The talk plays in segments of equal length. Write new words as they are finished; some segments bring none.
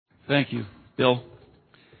Thank you, Bill.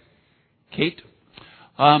 Kate,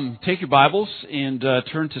 take your Bibles and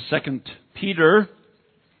turn to 2 Peter.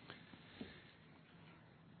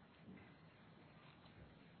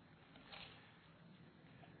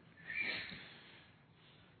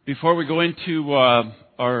 Before we go into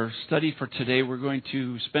our study for today, we're going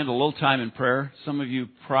to spend a little time in prayer. Some of you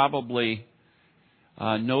probably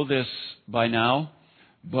know this by now,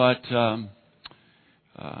 but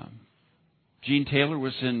Gene Taylor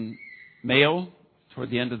was in Mayo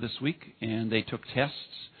toward the end of this week, and they took tests,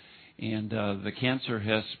 and the cancer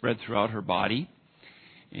has spread throughout her body,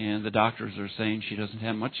 and the doctors are saying she doesn't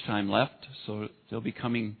have much time left, so they'll be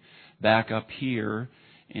coming back up here,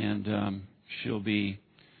 and she'll be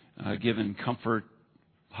given comfort,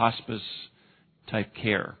 hospice-type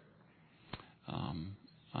care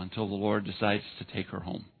until the Lord decides to take her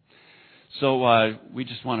home. So we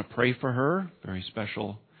just want to pray for her, very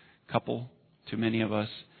special couple to many of us,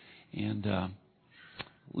 and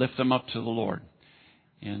lift them up to the Lord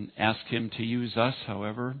and ask Him to use us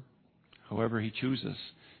however He chooses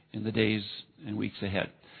in the days and weeks ahead.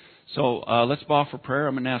 So let's bow for prayer.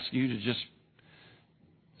 I'm going to ask you to just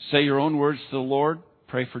say your own words to the Lord.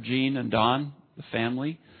 Pray for Jean and Don, the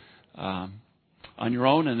family, on your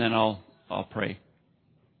own, and then I'll pray.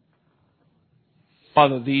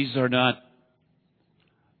 Father, these are not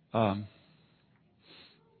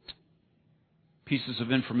pieces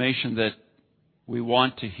of information that we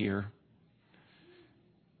want to hear.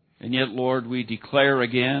 And yet, Lord, we declare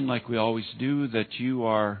again, like we always do, that you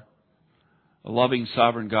are a loving,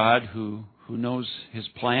 sovereign God who knows His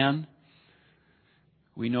plan.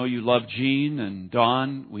 We know you love Jean and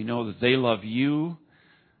Don. We know that they love you.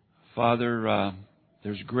 Father,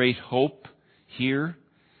 there's great hope here.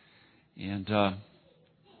 And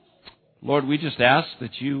Lord, we just ask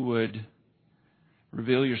that you would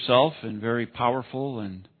reveal yourself in very powerful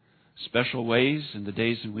and special ways in the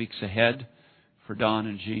days and weeks ahead for Don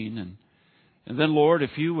and Jean. And then, Lord,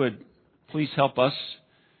 if you would please help us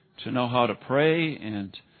to know how to pray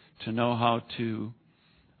and to know how to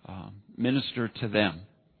minister to them.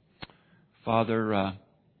 Father,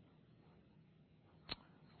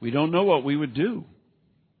 we don't know what we would do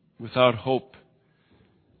without hope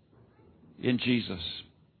in Jesus,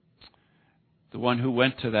 the one who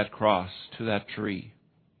went to that cross, to that tree,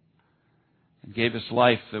 and gave us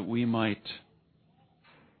life that we might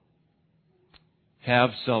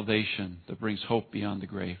have salvation that brings hope beyond the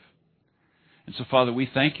grave. And so, Father, we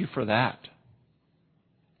thank you for that.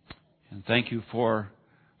 And thank you for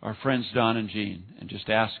our friends Don and Jean, and just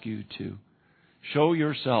ask you to show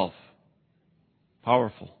yourself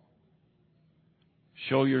powerful.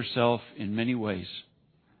 Show yourself in many ways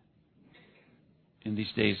in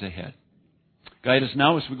these days ahead. Guide us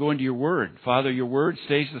now as we go into your word. Father, your word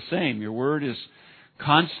stays the same. Your word is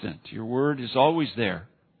constant. Your word is always there.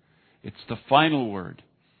 It's the final word.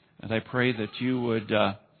 And I pray that you would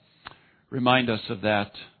remind us of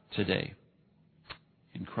that today.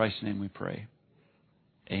 In Christ's name we pray.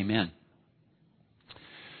 Amen.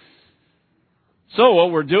 So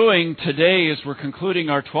what we're doing today is we're concluding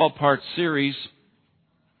our 12-part series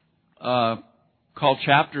called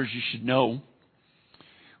Chapters You Should Know.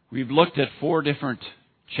 We've looked at 4 different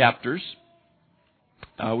chapters.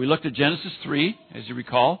 We looked at Genesis 3, as you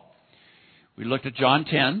recall. We looked at John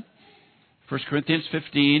 10, 1 Corinthians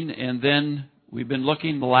 15, and then we've been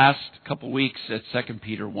looking the last couple weeks at 2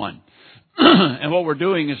 Peter 1. And what we're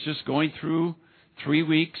doing is just going through 3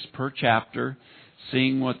 weeks per chapter,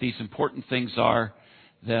 seeing what these important things are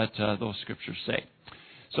that those scriptures say.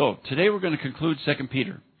 So today we're going to conclude 2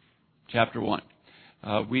 Peter chapter 1.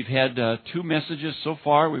 We've had 2 messages so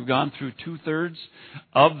far. We've gone through 2/3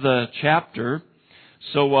 of the chapter.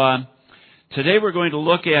 So today we're going to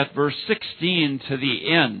look at verse 16 to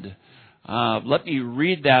the end. Let me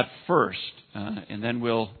read that first, and then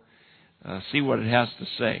we'll see what it has to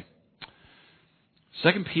say.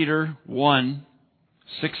 2 Peter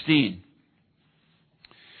 1:16.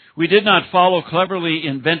 We did not follow cleverly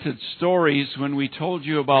invented stories when we told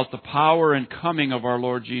you about the power and coming of our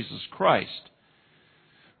Lord Jesus Christ.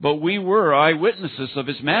 But we were eyewitnesses of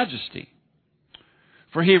His majesty.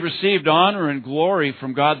 For He received honor and glory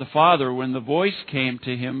from God the Father when the voice came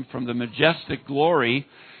to Him from the majestic glory,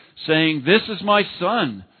 saying, "This is my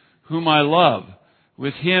Son, whom I love.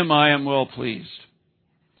 With Him I am well pleased."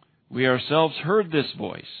 We ourselves heard this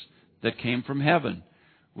voice that came from heaven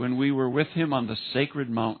when we were with Him on the sacred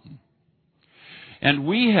mountain. And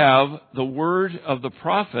we have the word of the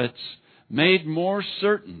prophets made more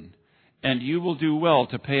certain, and you will do well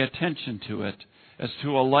to pay attention to it as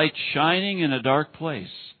to a light shining in a dark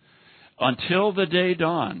place, until the day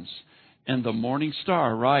dawns and the morning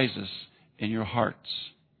star rises in your hearts.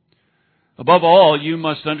 Above all, you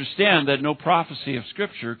must understand that no prophecy of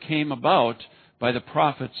Scripture came about by the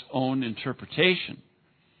prophet's own interpretation.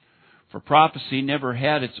 For prophecy never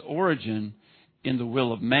had its origin in the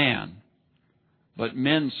will of man, but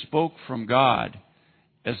men spoke from God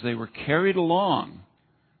as they were carried along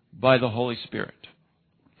by the Holy Spirit.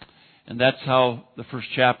 And that's how the first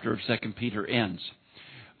chapter of 2 Peter ends.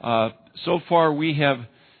 So far we have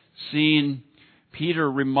seen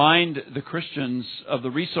Peter remind the Christians of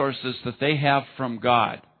the resources that they have from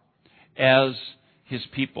God as His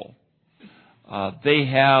people. They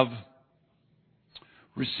have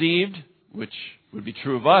received, which would be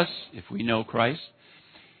true of us if we know Christ,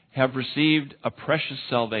 have received a precious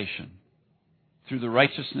salvation through the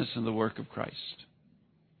righteousness and the work of Christ.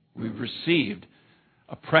 We've received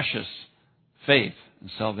a precious faith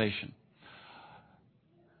and salvation.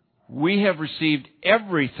 We have received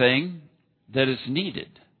everything that is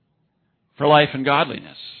needed for life and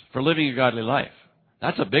godliness, for living a godly life.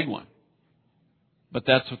 That's a big one. But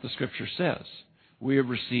that's what the Scripture says. We have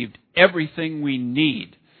received everything we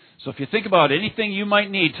need. So if you think about anything you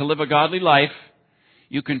might need to live a godly life,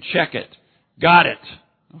 you can check it. Got it.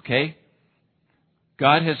 Okay?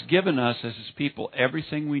 God has given us as His people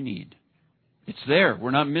everything we need. It's there.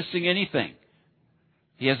 We're not missing anything.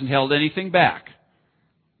 He hasn't held anything back.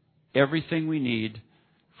 Everything we need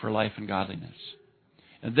for life and godliness.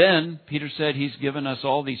 And then Peter said He's given us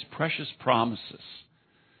all these precious promises.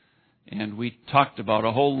 And we talked about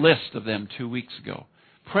a whole list of them 2 weeks ago.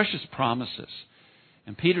 Precious promises.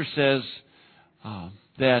 And Peter says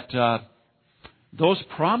that those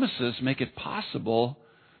promises make it possible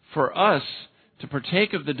for us to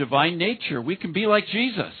partake of the divine nature. We can be like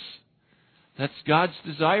Jesus. That's God's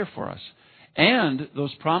desire for us. And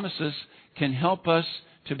those promises can help us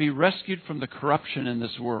to be rescued from the corruption in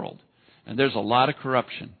this world. And there's a lot of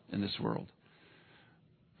corruption in this world.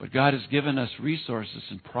 But God has given us resources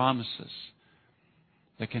and promises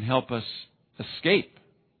that can help us escape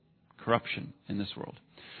corruption in this world.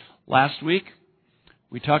 Last week,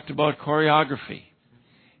 we talked about choreography.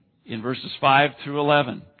 In verses 5 through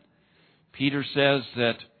 11, Peter says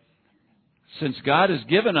that since God has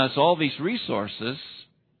given us all these resources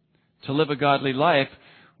to live a godly life,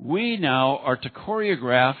 we now are to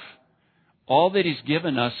choreograph all that He's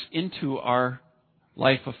given us into our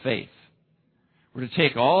life of faith. We're to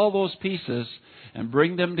take all those pieces and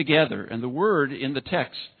bring them together. And the word in the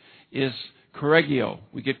text is choregio.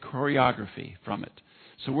 We get choreography from it.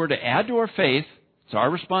 So we're to add to our faith, it's our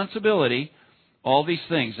responsibility, all these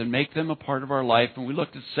things and make them a part of our life. And we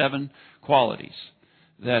looked at 7 qualities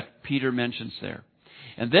that Peter mentions there.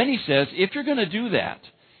 And then he says, if you're going to do that,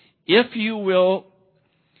 if you will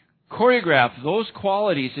choreograph those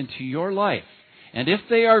qualities into your life, and if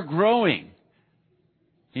they are growing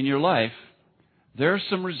in your life, there are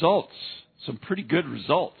some results, some pretty good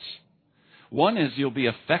results. One is you'll be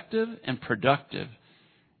effective and productive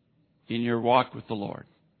in your walk with the Lord.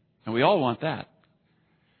 And we all want that.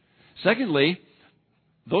 Secondly,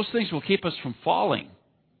 those things will keep us from falling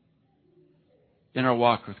in our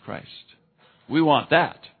walk with Christ. We want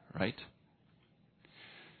that, right?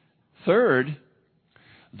 Third,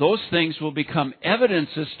 those things will become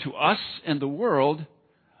evidences to us and the world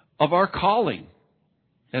of our calling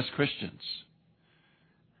as Christians.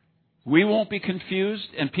 We won't be confused,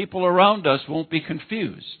 and people around us won't be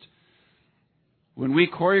confused. When we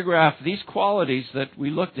choreograph these qualities that we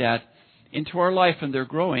looked at into our life and they're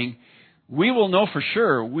growing, we will know for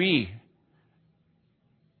sure we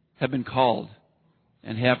have been called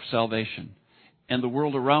and have salvation. And the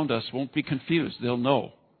world around us won't be confused. They'll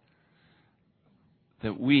know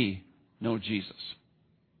that we know Jesus.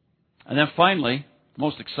 And then finally, the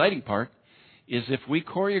most exciting part is if we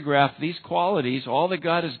choreograph these qualities, all that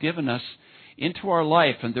God has given us, into our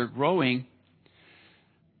life and they're growing,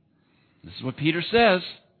 this is what Peter says,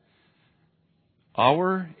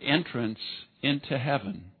 our entrance into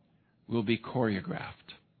heaven will be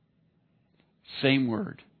choreographed. Same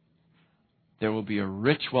word. There will be a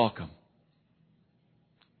rich welcome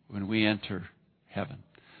when we enter heaven.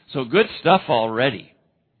 So good stuff already.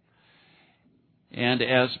 And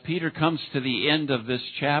as Peter comes to the end of this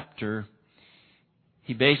chapter,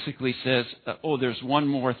 he basically says, there's one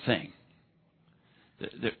more thing.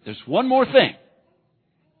 There's one more thing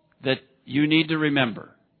that you need to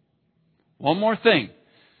remember. One more thing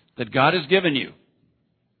that God has given you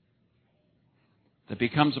that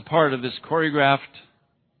becomes a part of this choreographed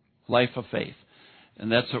life of faith.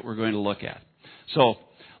 And that's what we're going to look at. So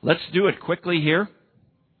let's do it quickly here.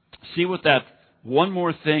 See what that one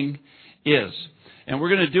more thing is. And we're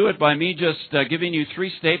going to do it by me just giving you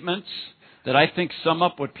three statements that I think sum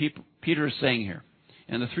up what Peter is saying here.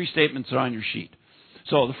 And the three statements are on your sheet.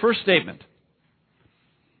 So the first statement: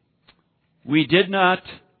 we did not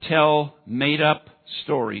tell made-up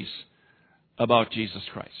stories about Jesus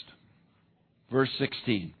Christ. Verse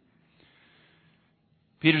 16.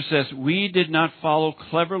 Peter says, we did not follow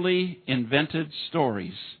cleverly invented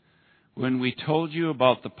stories when we told you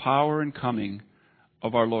about the power and coming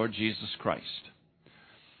of our Lord Jesus Christ.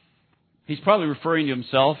 He's probably referring to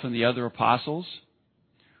himself and the other apostles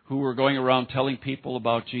who were going around telling people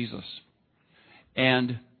about Jesus.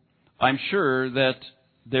 And I'm sure that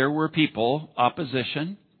there were people,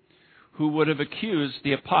 opposition, who would have accused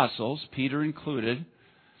the apostles, Peter included,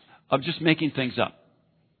 of just making things up.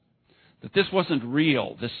 That this wasn't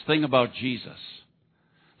real, this thing about Jesus,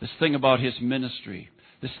 this thing about his ministry,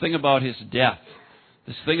 this thing about his death,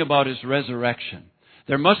 this thing about his resurrection.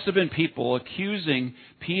 There must have been people accusing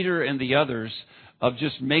Peter and the others of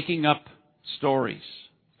just making up stories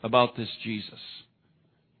about this Jesus.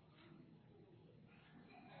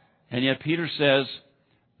 And yet Peter says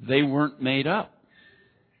they weren't made up.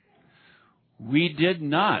 We did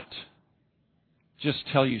not just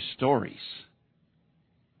tell you stories.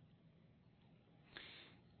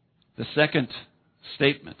 The second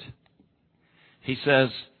statement, he says,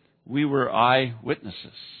 we were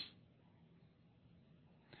eyewitnesses.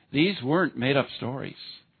 These weren't made up stories.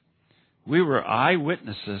 We were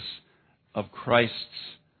eyewitnesses of Christ's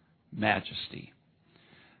majesty.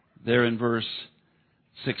 There in verse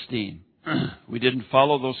 16. We didn't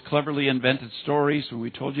follow those cleverly invented stories when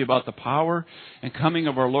we told you about the power and coming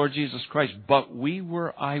of our Lord Jesus Christ, but we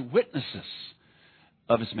were eyewitnesses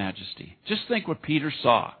of his majesty. Just think what Peter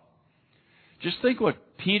saw. Just think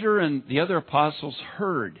what Peter and the other apostles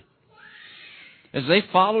heard as they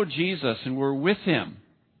followed Jesus and were with him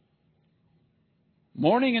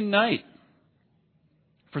morning and night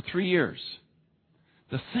for 3 years.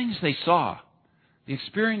 The things they saw, the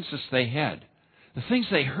experiences they had, the things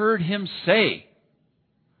they heard him say.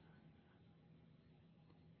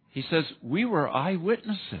 He says, we were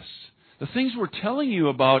eyewitnesses. The things we're telling you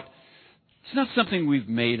about, it's not something we've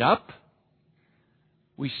made up.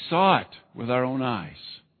 We saw it with our own eyes.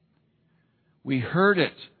 We heard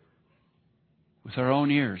it with our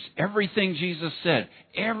own ears. Everything Jesus said,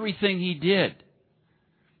 everything he did.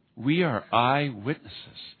 We are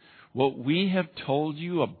eyewitnesses. What we have told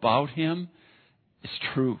you about him is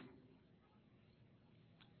true.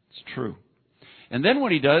 It's true. And then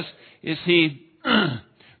what he does is he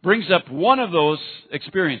brings up one of those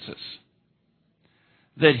experiences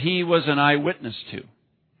that he was an eyewitness to.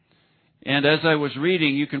 And as I was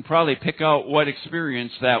reading, you can probably pick out what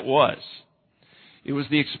experience that was. It was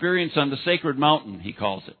the experience on the sacred mountain, he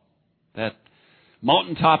calls it. That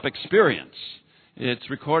mountaintop experience. It's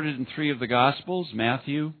recorded in 3 of the Gospels,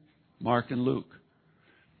 Matthew, Mark, and Luke.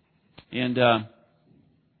 And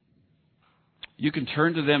you can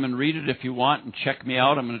turn to them and read it if you want and check me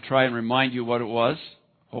out. I'm going to try and remind you what it was.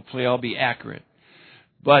 Hopefully I'll be accurate.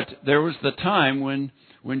 But there was the time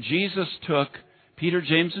when Jesus took Peter,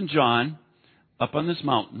 James, and John up on this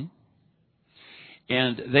mountain,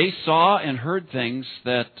 and they saw and heard things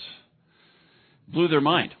that blew their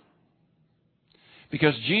mind.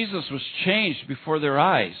 Because Jesus was changed before their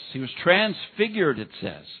eyes. He was transfigured, it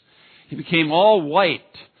says. He became all white,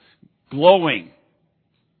 glowing.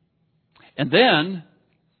 And then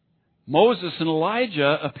Moses and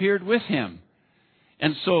Elijah appeared with him.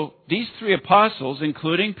 And so these 3 apostles,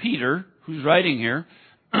 including Peter, who's writing here,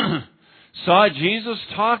 saw Jesus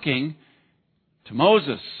talking to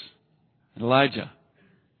Moses and Elijah.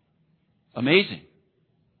 Amazing.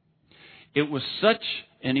 It was such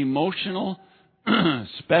an emotional,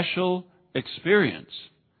 special experience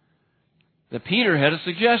that Peter had a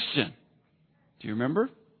suggestion. Do you remember?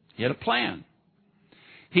 He had a plan.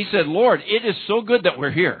 He said, Lord, it is so good that we're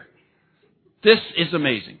here. This is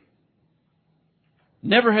amazing.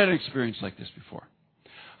 Never had an experience like this before.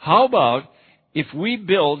 How about if we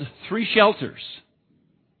build 3 shelters?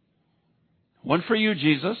 One for you,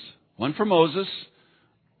 Jesus. One for Moses.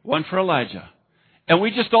 One for Elijah. And we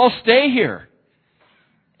just all stay here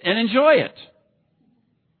and enjoy it.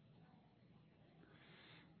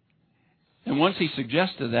 And once he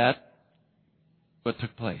suggested that, what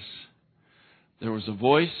took place? There was a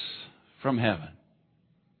voice from heaven.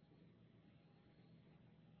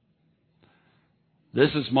 This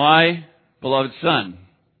is my beloved Son,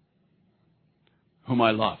 whom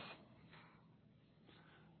I love.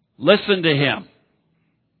 Listen to him.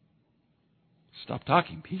 Stop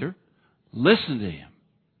talking, Peter. Listen to him.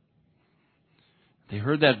 They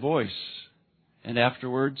heard that voice, and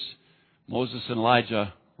afterwards, Moses and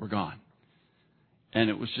Elijah were gone. And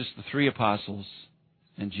it was just the three apostles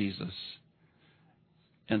and Jesus.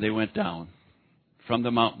 And they went down from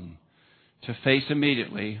the mountain to face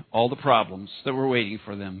immediately all the problems that were waiting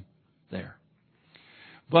for them there.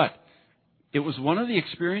 But it was one of the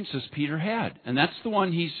experiences Peter had, and that's the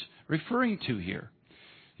one he's referring to here.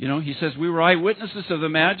 You know, he says, we were eyewitnesses of the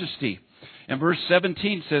majesty. And verse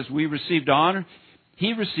 17 says, we received honor.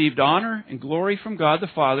 He received honor and glory from God the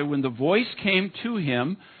Father when the voice came to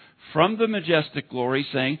him from the majestic glory,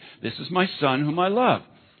 saying, this is my Son whom I love.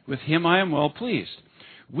 With him I am well pleased.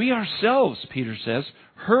 We ourselves, Peter says,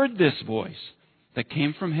 heard this voice that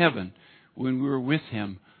came from heaven when we were with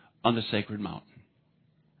him on the sacred mountain.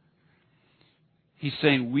 He's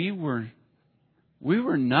saying we were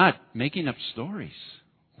not making up stories.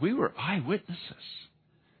 We were eyewitnesses.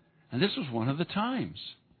 And this was one of the times.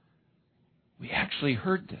 We actually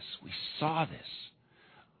heard this. We saw this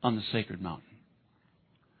on the sacred mountain.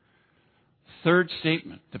 Third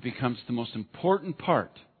statement that becomes the most important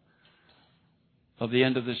part of the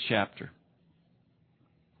end of this chapter.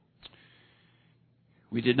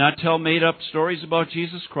 We did not tell made-up stories about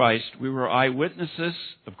Jesus Christ. We were eyewitnesses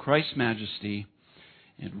of Christ's majesty,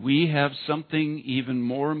 and we have something even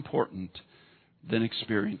more important than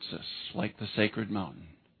experiences like the sacred mountain.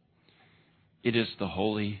 It is the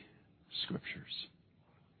Holy Scriptures.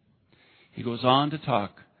 He goes on to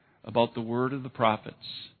talk about the word of the prophets.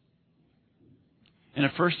 And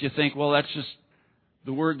at first you think, well, that's just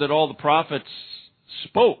the word that all the prophets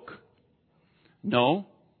spoke. No,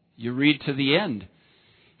 you read to the end.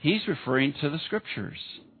 He's referring to the Scriptures,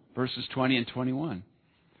 verses 20 and 21.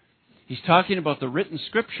 He's talking about the written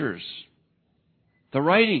Scriptures, the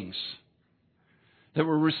writings that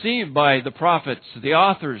were received by the prophets, the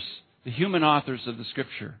authors, the human authors of the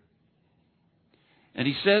Scripture. And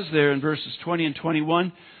he says there in verses 20 and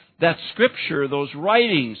 21, that Scripture, those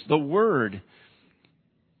writings, the Word,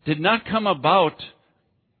 did not come about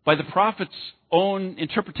by the prophet's own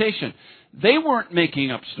interpretation. They weren't making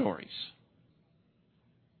up stories.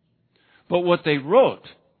 But what they wrote,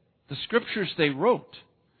 the Scriptures they wrote,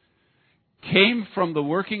 came from the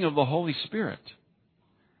working of the Holy Spirit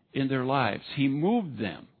in their lives. He moved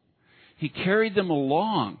them. He carried them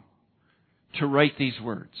along to write these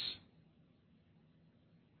words.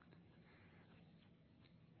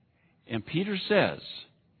 And Peter says,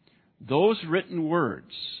 those written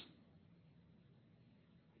words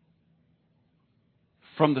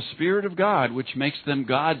from the Spirit of God, which makes them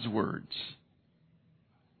God's words,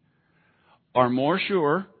 are more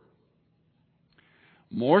sure,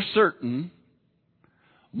 more certain,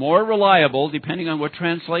 more reliable, depending on what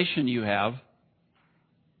translation you have,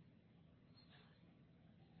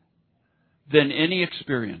 than any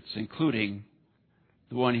experience, including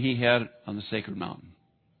the one he had on the sacred mountain.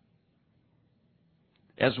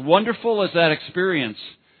 As wonderful as that experience,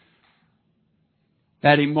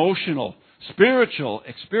 that emotional, spiritual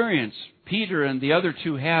experience Peter and the other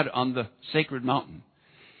two had on the sacred mountain,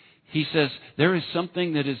 he says there is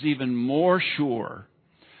something that is even more sure,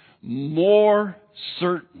 more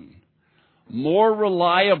certain, more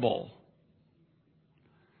reliable,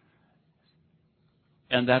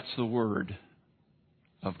 and that's the Word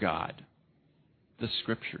of God, the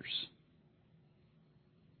Scriptures.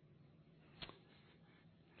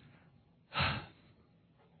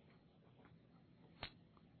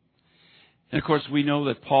 And of course, we know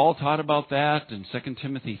that Paul taught about that in 2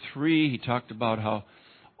 Timothy 3. He talked about how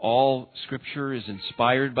all Scripture is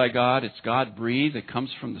inspired by God. It's God-breathed. It comes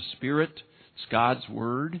from the Spirit. It's God's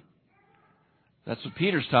Word. That's what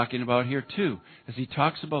Peter's talking about here too, as he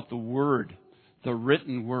talks about the Word, the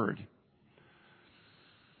written Word.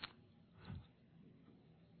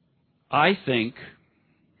 I think,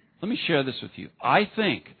 let me share this with you. I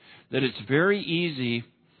think that it's very easy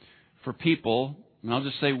for people, and I'll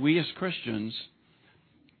just say we as Christians,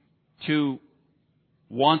 to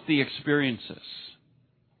want the experiences.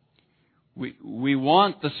 We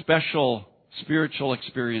want the special spiritual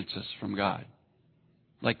experiences from God,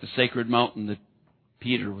 like the sacred mountain that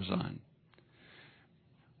Peter was on.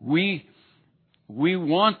 We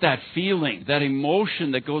want that feeling, that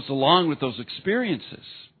emotion that goes along with those experiences.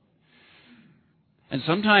 And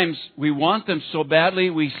sometimes we want them so badly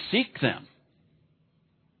we seek them.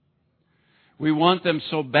 We want them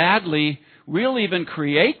so badly we'll even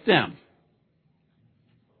create them.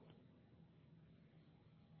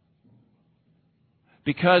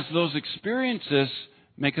 Because those experiences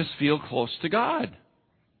make us feel close to God.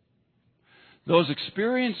 Those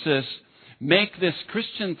experiences make this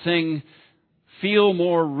Christian thing feel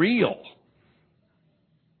more real.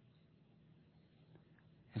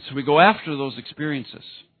 And so we go after those experiences.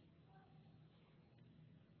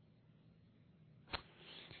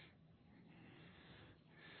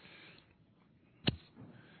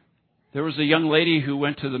 There was a young lady who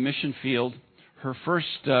went to the mission field. Her first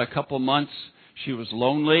couple months, she was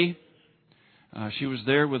lonely. She was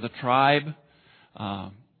there with a tribe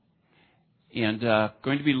and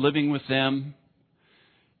going to be living with them.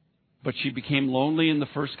 But she became lonely in the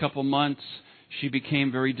first couple months. She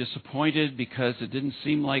became very disappointed because it didn't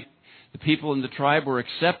seem like the people in the tribe were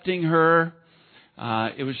accepting her.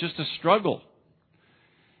 It was just a struggle.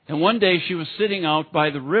 And one day she was sitting out by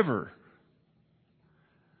the river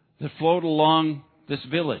that flowed along this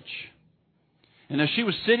village. And as she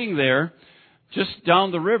was sitting there, just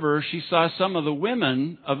down the river, she saw some of the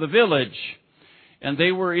women of the village. And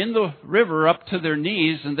they were in the river up to their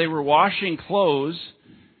knees, and they were washing clothes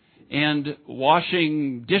and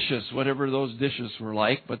washing dishes, whatever those dishes were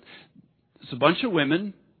like. But it's a bunch of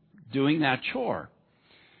women doing that chore.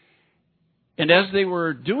 And as they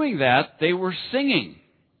were doing that, they were singing.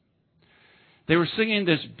 They were singing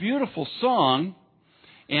this beautiful song,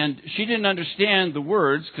 and she didn't understand the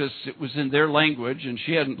words because it was in their language, and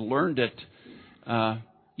she hadn't learned it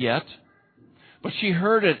yet. But she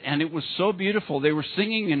heard it, and it was so beautiful. They were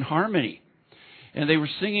singing in harmony. And they were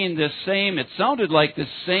singing this same, it sounded like this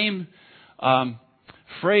same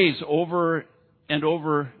phrase over and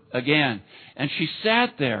over again. And she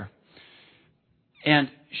sat there, and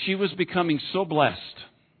she was becoming so blessed.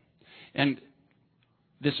 And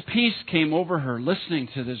this peace came over her listening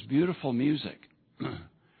to this beautiful music.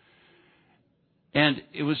 And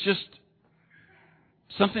it was just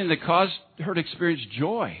something that caused her to experience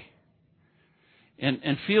joy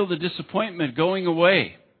and feel the disappointment going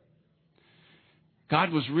away.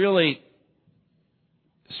 God was really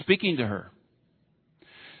speaking to her.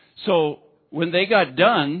 So when they got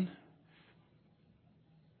done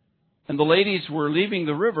and the ladies were leaving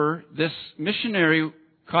the river, this missionary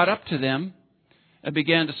caught up to them and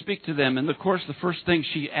began to speak to them. And of course, the first thing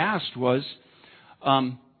she asked was,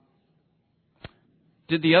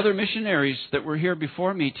 did the other missionaries that were here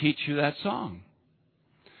before me teach you that song?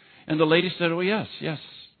 And the lady said, oh, yes,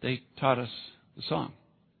 they taught us the song.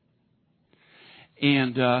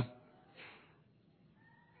 And in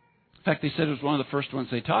fact, they said it was one of the first ones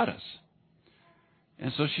they taught us.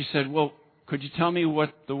 And so she said, well, could you tell me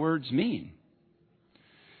what the words mean?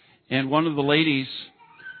 And one of the ladies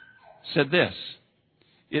said this.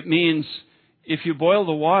 It means, if you boil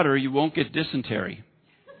the water, you won't get dysentery.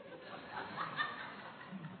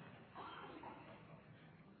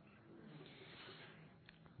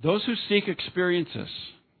 Those who seek experiences,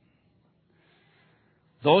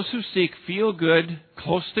 those who seek feel good,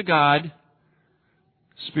 close to God,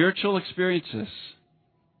 spiritual experiences,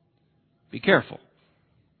 be careful.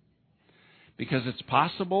 Because it's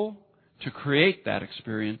possible to create that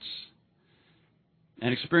experience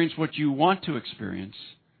and experience what you want to experience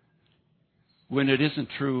when it isn't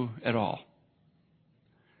true at all.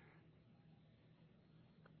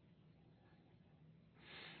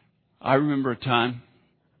 I remember a time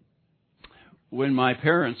when my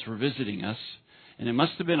parents were visiting us, and it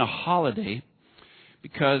must have been a holiday,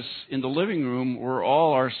 because in the living room were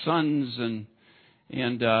all our sons and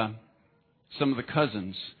some of the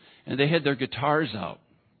cousins, and they had their guitars out.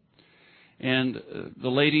 And the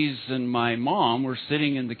ladies and my mom were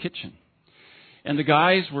sitting in the kitchen, and the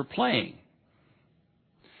guys were playing.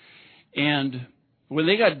 And when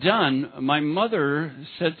they got done, my mother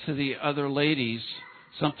said to the other ladies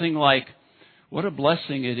something like, what a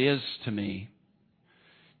blessing it is to me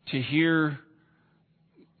to hear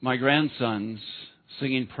my grandsons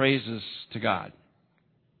singing praises to God.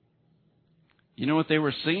 You know what they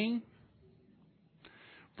were singing?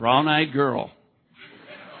 Brown-Eyed Girl.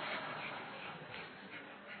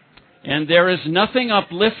 And there is nothing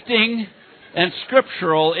uplifting and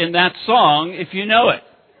scriptural in that song if you know it.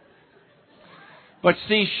 But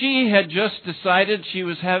see, she had just decided she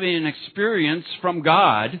was having an experience from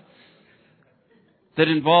God that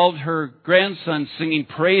involved her grandson singing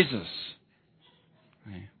praises.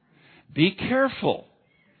 Be careful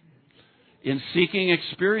in seeking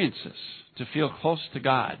experiences to feel close to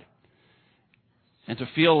God and to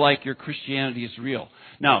feel like your Christianity is real.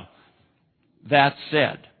 Now, that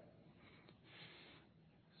said,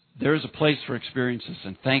 there is a place for experiences,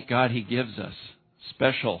 and thank God He gives us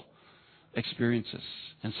special experiences.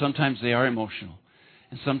 And sometimes they are emotional,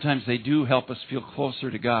 and sometimes they do help us feel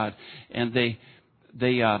closer to God, and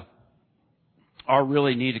they are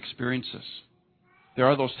really neat experiences. There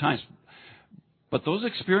are those times. But those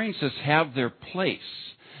experiences have their place.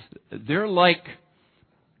 They're like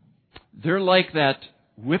that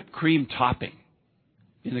whipped cream topping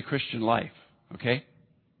in the Christian life, okay?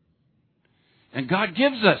 And God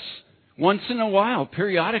gives us, once in a while,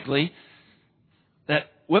 periodically,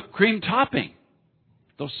 that whipped cream topping.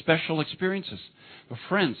 those special experiences. But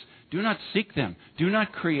friends, do not seek them. Do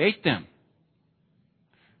not create them.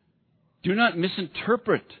 Do not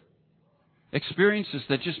misinterpret experiences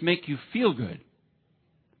that just make you feel good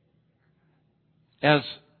as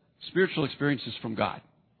spiritual experiences from God.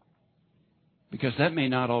 Because that may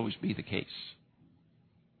not always be the case.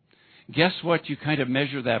 Guess what you kind of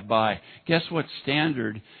measure that by? Guess what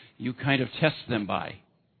standard you kind of test them by?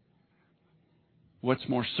 What's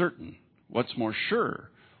more certain? What's more sure?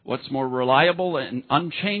 What's more reliable and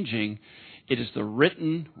unchanging? It is the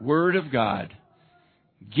written Word of God,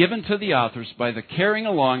 given to the authors by the carrying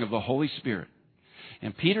along of the Holy Spirit.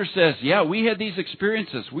 And Peter says, yeah, we had these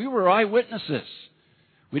experiences. We were eyewitnesses.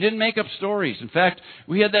 We didn't make up stories. In fact,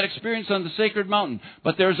 we had that experience on the sacred mountain.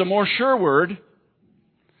 But there's a more sure word.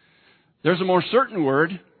 There's a more certain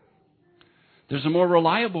word. There's a more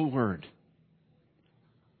reliable word.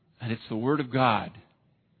 And it's the Word of God,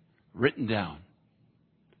 written down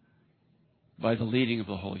by the leading of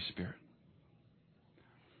the Holy Spirit.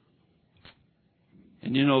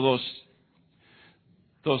 And you know,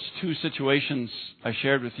 those two situations I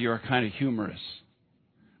shared with you are kind of humorous.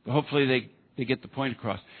 But hopefully they get the point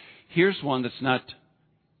across. Here's one that's not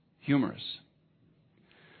humorous.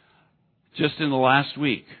 Just in the last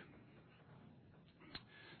week,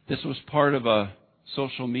 this was part of a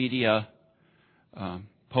social media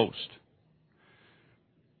post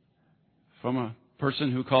from a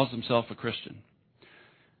person who calls himself a Christian.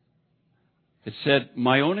 It said,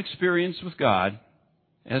 "My own experience with God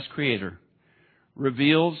as Creator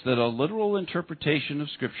reveals that a literal interpretation of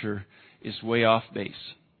Scripture is way off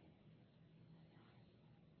base."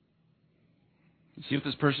 You see what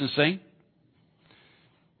this person is saying?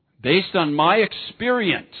 Based on my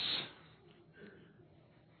experience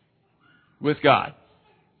with God,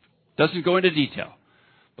 doesn't go into detail,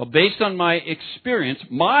 but based on my experience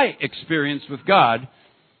with God,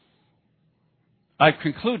 I've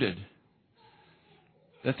concluded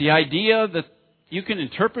that the idea that you can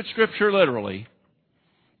interpret Scripture literally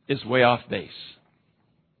is way off base.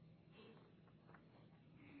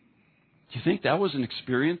 Do you think that was an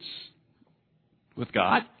experience with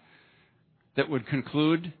God that would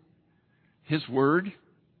conclude His Word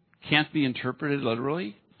can't be interpreted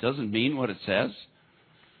literally? Doesn't mean what it says?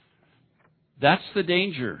 That's the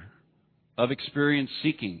danger of experience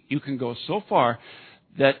seeking. You can go so far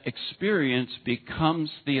that experience becomes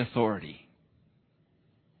the authority.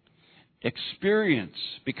 Experience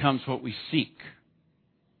becomes what we seek.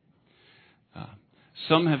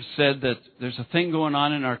 Some have said that there's a thing going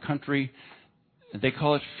on in our country, they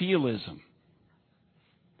call it feelism.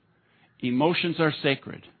 Emotions are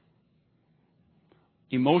sacred.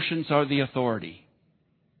 Emotions are the authority.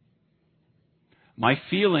 My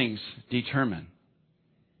feelings determine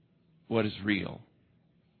what is real.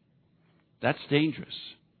 That's dangerous.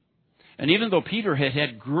 And even though Peter had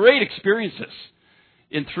had great experiences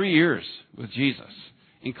in 3 years with Jesus,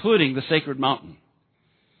 including the sacred mountain,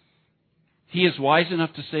 he is wise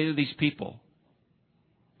enough to say to these people,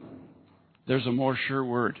 there's a more sure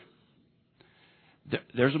word.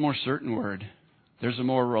 There's a more certain word. There's a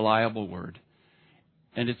more reliable word.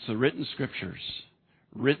 And it's the written Scriptures,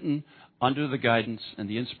 written under the guidance and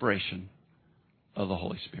the inspiration of the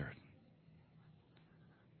Holy Spirit.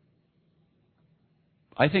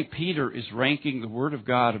 I think Peter is ranking the Word of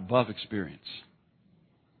God above experience,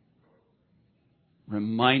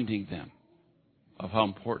 reminding them of how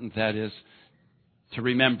important that is to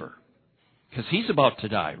remember. Because he's about to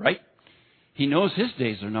die, right? He knows his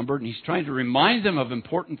days are numbered, and he's trying to remind them of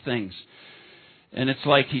important things. And it's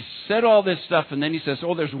like he said all this stuff, and then he says,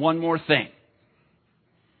 oh, there's one more thing.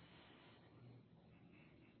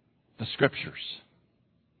 The Scriptures.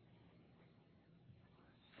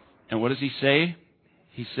 And what does he say?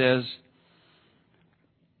 He says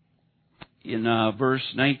in verse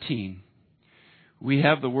 19, we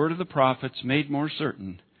have the word of the prophets made more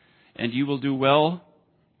certain, and you will do well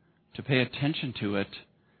to pay attention to it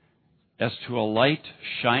as to a light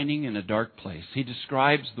shining in a dark place. He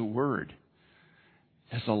describes the Word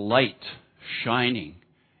as a light shining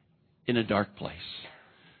in a dark place.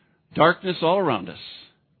 Darkness all around us.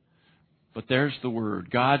 But there's the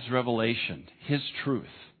Word, God's revelation, His truth,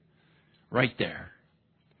 right there,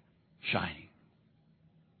 shining.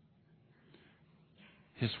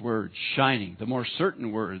 His Word shining, the more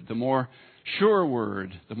certain Word, the more sure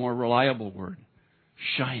Word, the more reliable Word,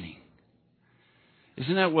 shining.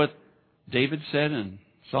 Isn't that what David said in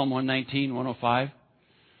Psalm 119, 105?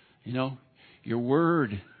 You know, your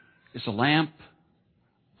Word is a lamp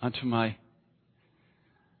unto my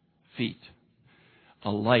feet, a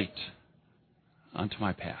light unto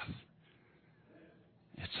my path.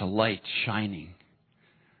 It's a light shining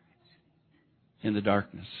in the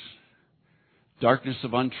darkness. Darkness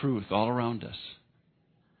of untruth all around us.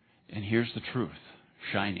 And here's the truth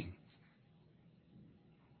shining.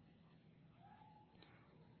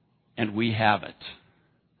 And we have it.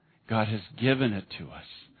 God has given it to us,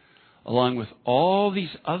 along with all these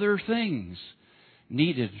other things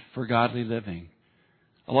needed for godly living,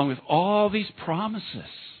 along with all these promises.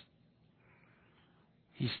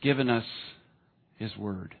 He's given us His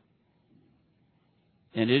Word.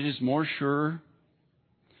 And it is more sure,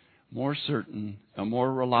 more certain, a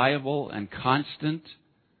more reliable and constant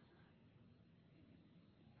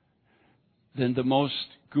than the most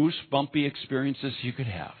goosebumpy experiences you could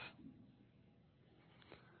have.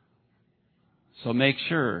 So make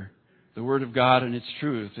sure the Word of God and its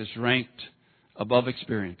truth is ranked above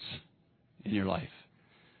experience in your life.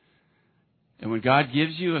 And when God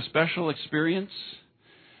gives you a special experience,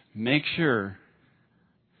 make sure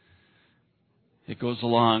it goes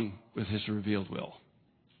along with His revealed will,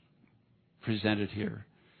 presented here.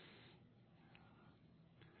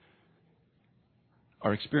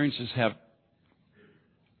 Our experiences have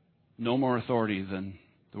no more authority than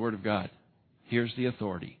the Word of God. Here's the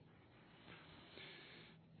authority.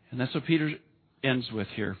 And that's what Peter ends with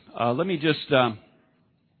here. Let me just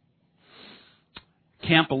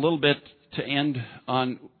camp a little bit to end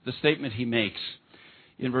on the statement he makes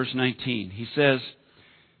in verse 19. He says,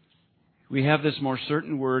 we have this more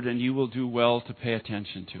certain word, and you will do well to pay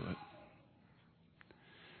attention to it.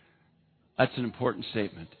 That's an important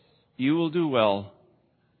statement. You will do well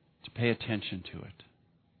to pay attention to it.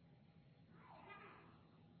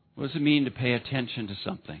 What does it mean to pay attention to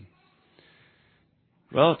something?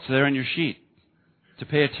 Well, it's there on your sheet. To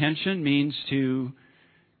pay attention means to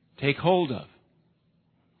take hold of,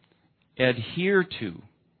 adhere to,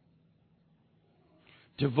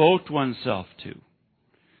 devote oneself to,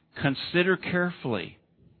 consider carefully,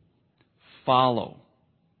 follow.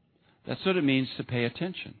 That's what it means to pay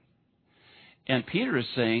attention. And Peter is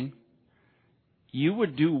saying, you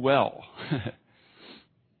would do well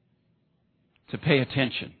to pay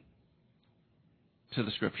attention to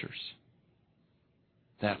the Scriptures.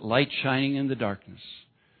 That light shining in the darkness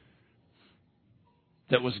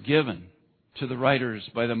that was given to the writers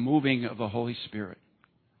by the moving of the Holy Spirit.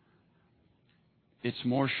 It's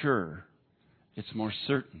more sure, it's more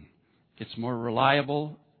certain, it's more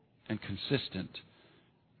reliable and consistent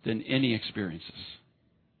than any experiences.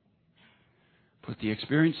 Put the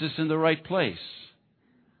experiences in the right place,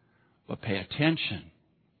 but pay attention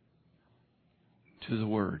to the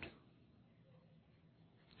Word.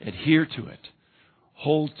 Adhere to it.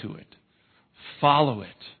 Hold to it. Follow it.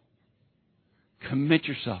 Commit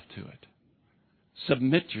yourself to it.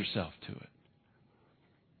 Submit yourself to it.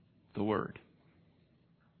 The Word.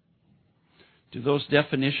 Do those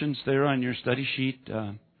definitions there on your study sheet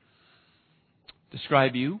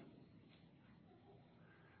describe you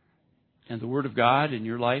and the Word of God in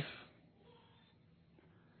your life?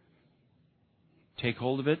 Take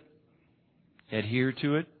hold of it. Adhere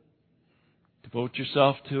to it. Devote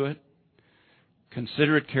yourself to it.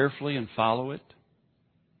 Consider it carefully and follow it.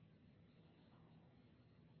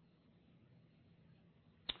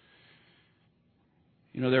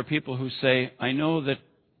 You know, there are people who say, I know that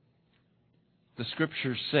the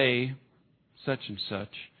Scriptures say such and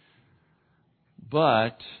such,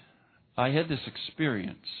 but I had this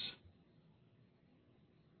experience.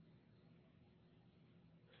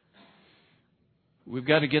 We've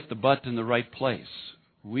got to get the but in the right place.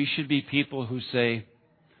 We should be people who say,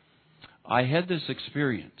 I had this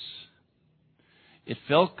experience. It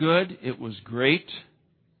felt good. It was great.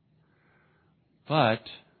 But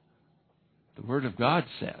the Word of God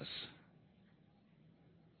says.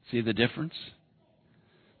 See the difference?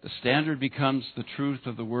 The standard becomes the truth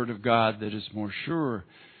of the Word of God that is more sure,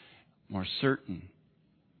 more certain,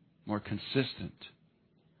 more consistent.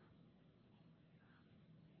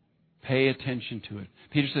 Pay attention to it.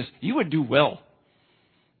 Peter says, you would do well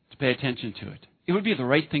to pay attention to it. It would be the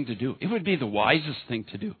right thing to do. It would be the wisest thing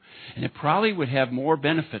to do. And it probably would have more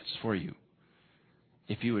benefits for you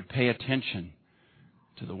if you would pay attention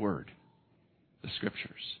to the Word, the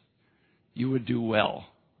Scriptures. You would do well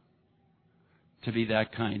to be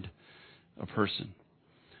that kind of person.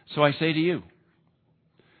 So I say to you,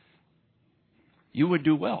 you would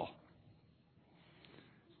do well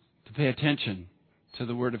to pay attention to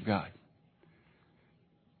the Word of God.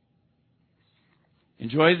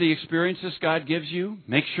 Enjoy the experiences God gives you.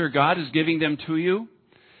 Make sure God is giving them to you.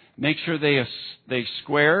 Make sure they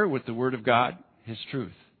square with the Word of God, His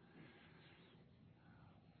truth.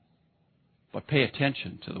 But pay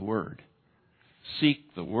attention to the Word.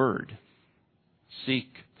 Seek the Word.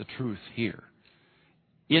 Seek the truth here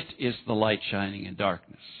It is the light shining in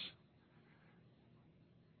darkness.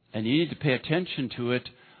 And you need to pay attention to it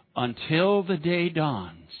until the day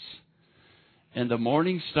dawns. And the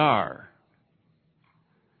morning star,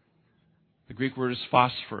 the Greek word is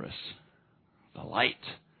phosphorus, the light,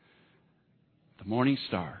 the morning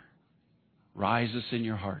star, rises in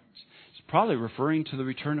your hearts. It's probably referring to the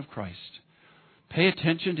return of Christ. Pay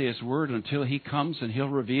attention to His Word until He comes and He'll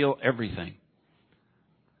reveal everything.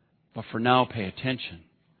 But for now, pay attention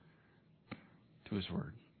to His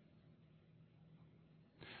Word.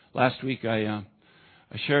 Last week I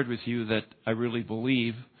shared with you that I really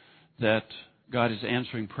believe that God is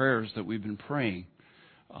answering prayers that we've been praying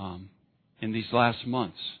in these last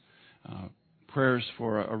months. Prayers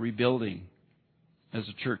for a rebuilding as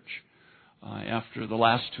a church after the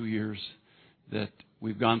last 2 years that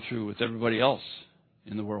we've gone through with everybody else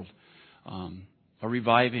in the world. A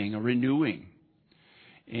reviving, a renewing.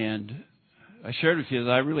 And I shared with you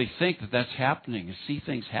that I really think that that's happening. I see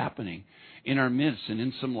things happening in our midst and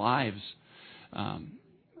in some lives.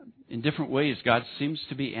 In different ways, God seems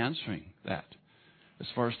to be answering that as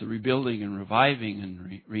far as the rebuilding and reviving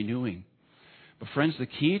and renewing. But friends, the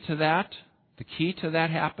key to that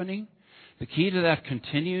happening, the key to that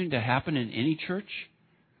continuing to happen in any church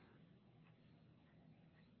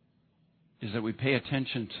is that we pay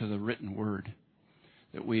attention to the written Word,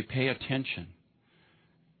 that we pay attention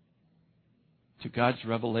to God's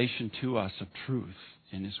revelation to us of truth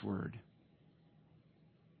in His Word.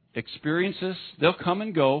 Experiences, they'll come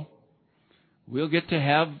and go. We'll get to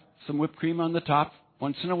have some whipped cream on the top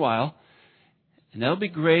once in a while, and that'll be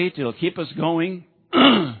great. It'll keep us going.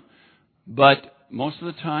 But most of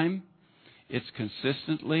the time, it's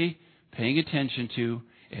consistently paying attention to,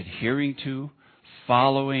 adhering to,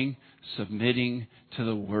 following, submitting to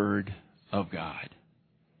the Word of God.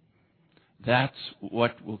 That's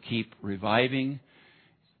what will keep reviving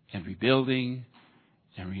and rebuilding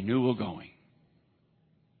and renewal going.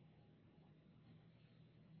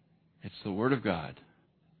 It's the Word of God,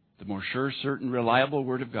 the more sure, certain, reliable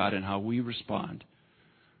Word of God, and how we respond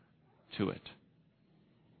to it.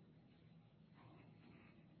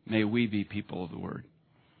 May we be people of the Word.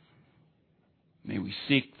 May we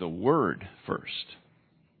seek the Word first.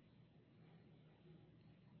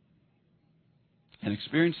 And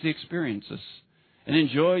experience the experiences. And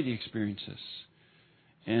enjoy the experiences.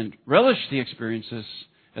 And relish the experiences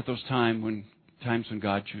at those times when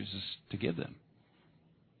God chooses to give them.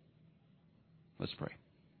 Let's pray.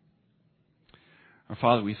 Our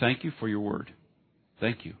Father, we thank You for Your Word.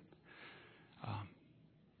 Thank You.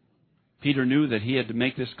 Peter knew that he had to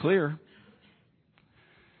make this clear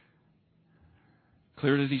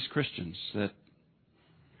to these Christians that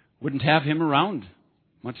wouldn't have him around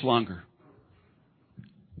much longer.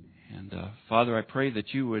 And Father, I pray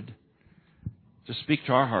that You would just speak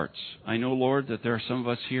to our hearts. I know, Lord, that there are some of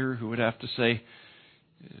us here who would have to say,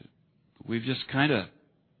 we've just kind of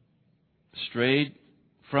strayed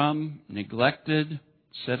from, neglected,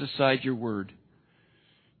 set aside Your Word.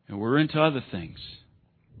 And we're into other things,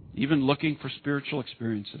 even looking for spiritual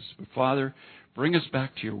experiences. But Father, bring us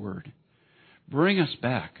back to Your Word. Bring us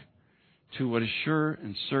back to what is sure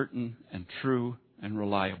and certain and true and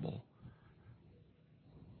reliable.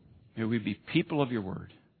 May we be people of Your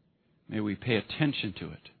Word. May we pay attention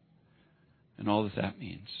to it and all that that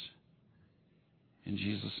means. In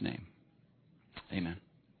Jesus' name, amen.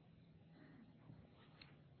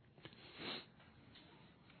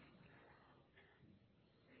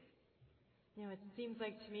 You know, it seems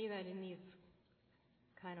like to me that in these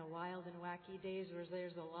kind of wild and wacky days where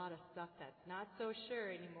there's a lot of stuff that's not so sure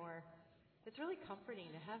anymore, it's really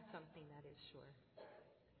comforting to have something that is sure.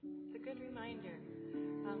 It's a good reminder.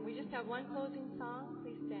 We just have one closing song.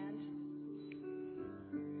 Please stand.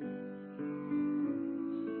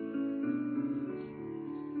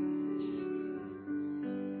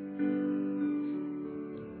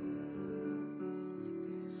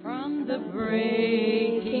 From the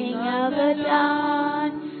breaking of the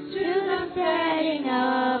dawn to the setting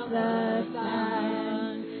of the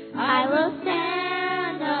sun, I will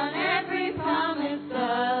stand on every promise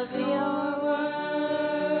of Your word.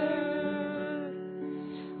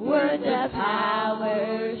 Words of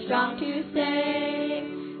power, strong to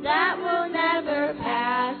save, that will never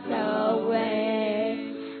pass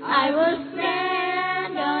away. I will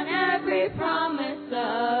stand on every promise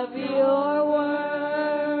of Your word.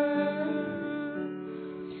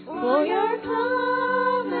 For Your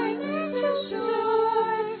covenant is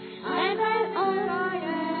sure, and that I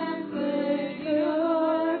am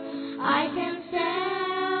secure. I can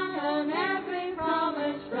stand on every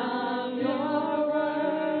promise from Your word.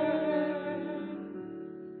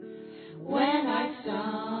 When I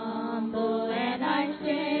stumble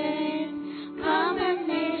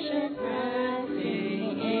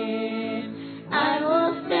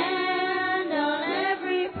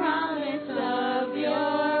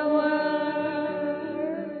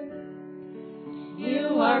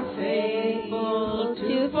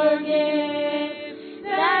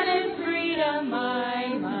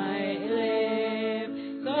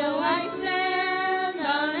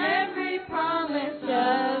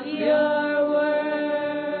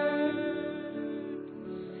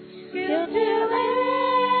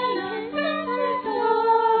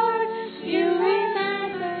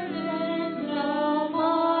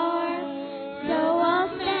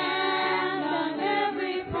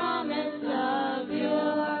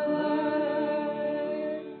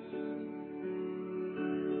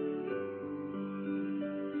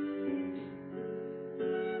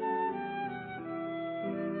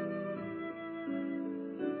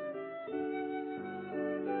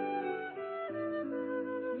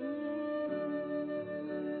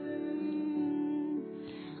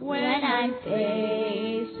I'm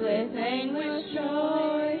faced with anguish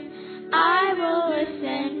joy, I will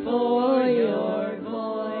listen for your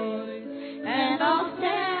voice, and I'll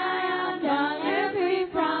stand on every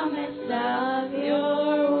promise of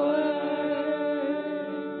your word.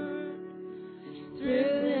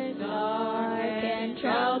 Through the dark and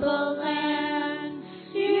troubled land,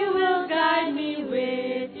 you will guide me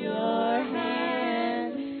with your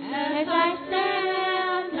hand, as I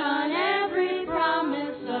stand on every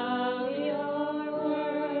promise of your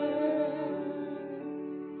word.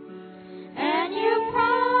 And you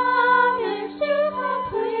promise to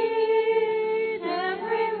complete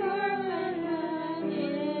every work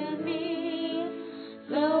in me,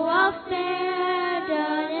 so I'll stand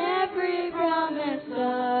on every promise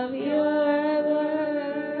of your word.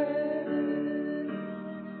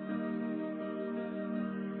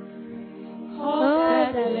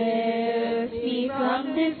 Hope that lifts me from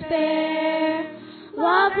despair,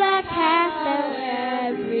 walls that cast